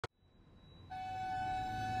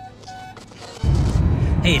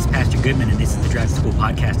Hey, it's Pastor Goodman, and this is the Drive to School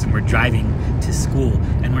podcast, and we're driving to school,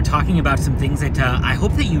 and we're talking about some things that I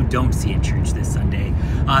hope that you don't see in church this Sunday.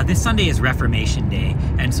 This Sunday is Reformation Day,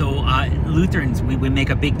 and so Lutherans, we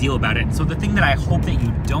make a big deal about it. And so the thing that I hope that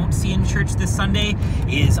you don't see in church this Sunday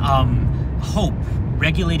is hope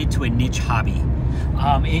regulated to a niche hobby.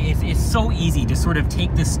 It's so easy to sort of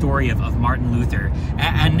take this story of Martin Luther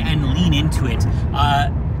and lean into it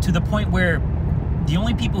to the point where the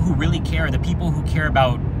only people who really care are the people who care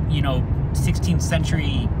about, 16th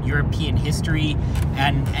century European history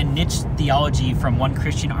and niche theology from one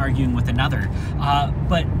Christian arguing with another.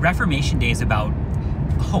 But Reformation Day is about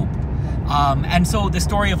hope. And so the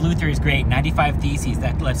story of Luther is great. 95 theses,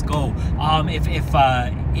 let's go.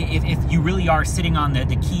 If you really are sitting on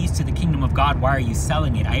the keys to the kingdom of God, why are you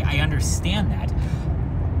selling it? I understand that.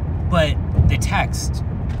 But the text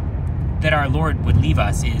that our Lord would leave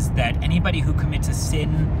us is that anybody who commits a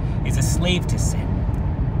sin is a slave to sin.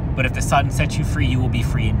 But if the Son sets you free, you will be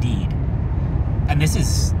free indeed. And this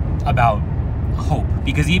is about hope,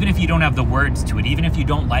 because even if you don't have the words to it, even if you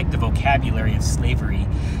don't like the vocabulary of slavery,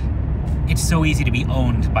 it's so easy to be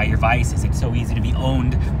owned by your vices. It's so easy to be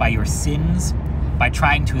owned by your sins, by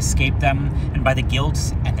trying to escape them, and by the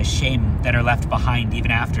guilt and the shame that are left behind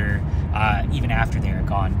even after they are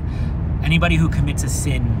gone. Anybody who commits a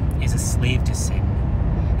sin is a slave to sin.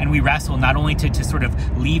 And we wrestle not only to sort of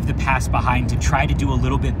leave the past behind, to try to do a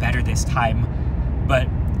little bit better this time, but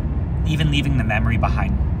even leaving the memory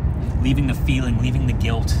behind, leaving the feeling, leaving the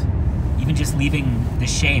guilt, even just leaving the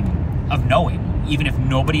shame of knowing, even if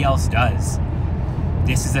nobody else does,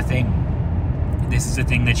 this is a thing. This is a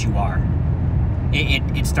thing that you are.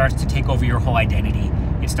 It starts to take over your whole identity.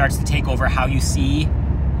 It starts to take over how you see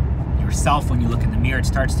yourself when you look in the mirror. It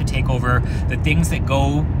starts to take over the things that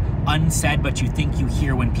go unsaid, but you think you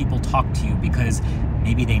hear when people talk to you because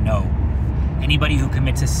maybe they know. Anybody who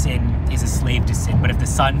commits a sin is a slave to sin, but if the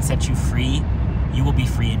Son sets you free, you will be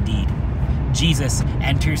free indeed. Jesus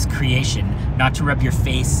enters creation not to rub your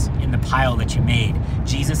face in the pile that you made.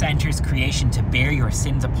 Jesus enters creation to bear your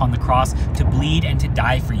sins upon the cross, to bleed and to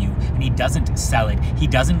die for you. And he doesn't sell it. He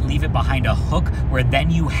doesn't leave it behind a hook where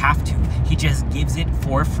then you have to. He just gives it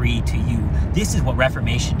for free to you. This is what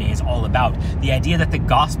Reformation Day is all about. The idea that the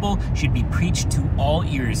gospel should be preached to all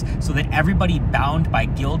ears so that everybody bound by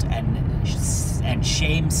guilt and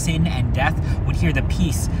shame, sin, and death would hear the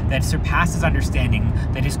peace that surpasses understanding,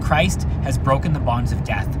 that is Christ has broken the bonds of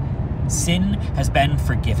death. Sin has been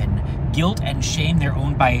forgiven. Guilt and shame, they're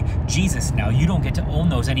owned by Jesus now. You don't get to own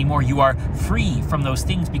those anymore. You are free from those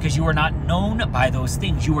things because you are not known by those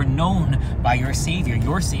things. You are known by your Savior.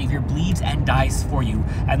 Your Savior bleeds and dies for you.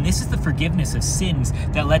 And this is the forgiveness of sins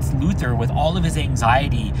that lets Luther, with all of his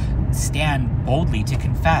anxiety, stand boldly to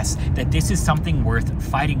confess that this is something worth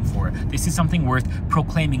fighting for. This is something worth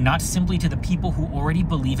proclaiming, not simply to the people who already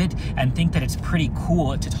believe it and think that it's pretty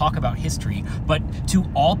cool to talk about history, but to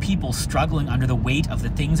all people struggling under the weight of the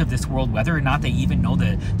things of this world, whether or not they even know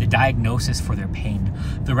the diagnosis for their pain.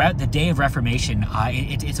 The day of Reformation,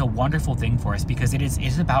 it's a wonderful thing for us because it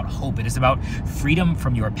is about hope. It is about freedom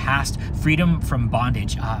from your past, freedom from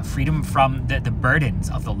bondage, freedom from the burdens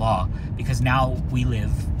of the law, because now we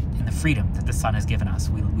live in the freedom that the Son has given us.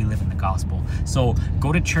 We live in the gospel. So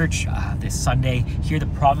go to church this Sunday, hear the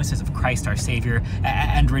promises of Christ our Savior,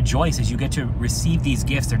 and rejoice as you get to receive these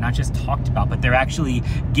gifts. They're not just talked about, but they're actually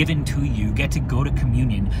given to you. You get to go to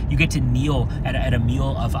communion. You get to kneel at a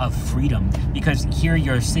meal of freedom, because here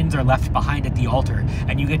your sins are left behind at the altar,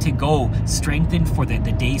 and you get to go strengthened for the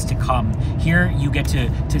days to come. Here you get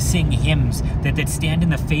to sing hymns that stand in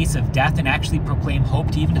the face of death and actually proclaim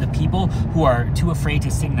hope to even to the people who are too afraid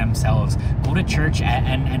to sing themselves. Go to church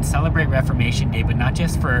and celebrate Reformation Day, but not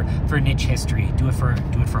just for niche history. Do it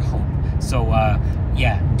for hope. So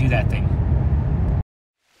yeah, do that thing.